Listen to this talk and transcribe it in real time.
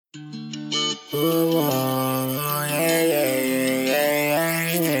Ooh, yeah, yeah, yeah,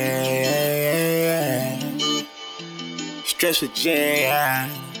 yeah, yeah, yeah. Stress with Jen, yeah.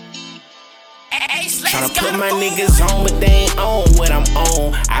 Tryna put my niggas on, but they ain't on what I'm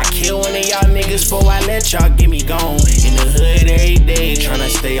on. I kill one of y'all niggas before I let y'all get me gone. In the hood every day, tryna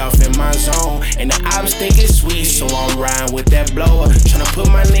stay off in my zone. And the ops think it's sweet, so I'm riding with that blower. Tryna put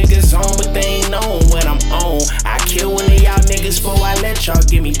my niggas on, but they ain't on what I'm on. I kill one of y'all niggas before I let y'all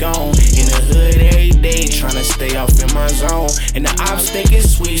get me gone. In the hood every day, tryna stay off in my zone. And the ops think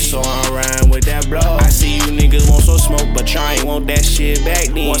it's sweet, so I'm riding with that blower. I see you niggas want some smoke, but y'all ain't want that shit back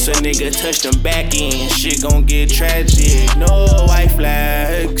then. Once a nigga touch them back in, shit gon' get tragic. No white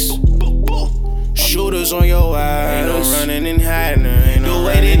flags, shooters on your eyes. Ain't no running and hiding. Ain't no the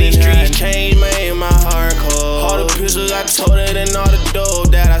way that these streets change made my heart cold. All the pistols I told it and all the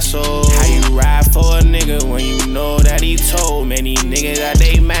dope that I sold. How you ride for a nigga when you know that he told? Many niggas out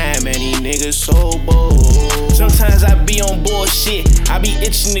they mind, many niggas so bold. Sometimes I be on bullshit, I be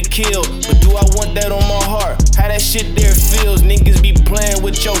itching to kill, but do I want that on my heart? How that shit there feels? Niggas be playing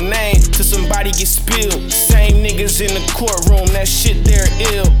with your name till somebody get spilled. Same niggas in the courtroom, that shit there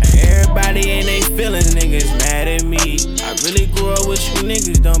ill. Everybody in they feelings, niggas mad at me. I really grew up with you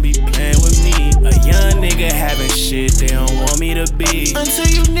niggas, don't be playing with me. A young nigga having shit they don't want me to be. Until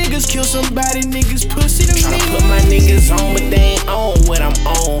you niggas kill somebody, niggas pussy to me. Tryna put my niggas on, but they ain't on what I'm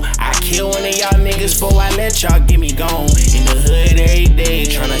on. I kill one of y'all niggas before I let y'all get me gone. In the hood every day,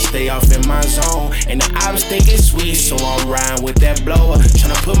 tryna stay off in my zone. And the ops think it's sweet, so I'm riding with that blower.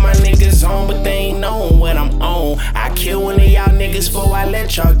 Tryna put my niggas on, but they ain't on what I'm on. I kill one of y'all niggas before I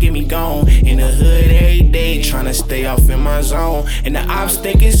let y'all get me gone. In the hood every day, tryna stay off in my zone. And the ops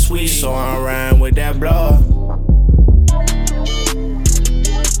think it's sweet, so I'm riding with that blower.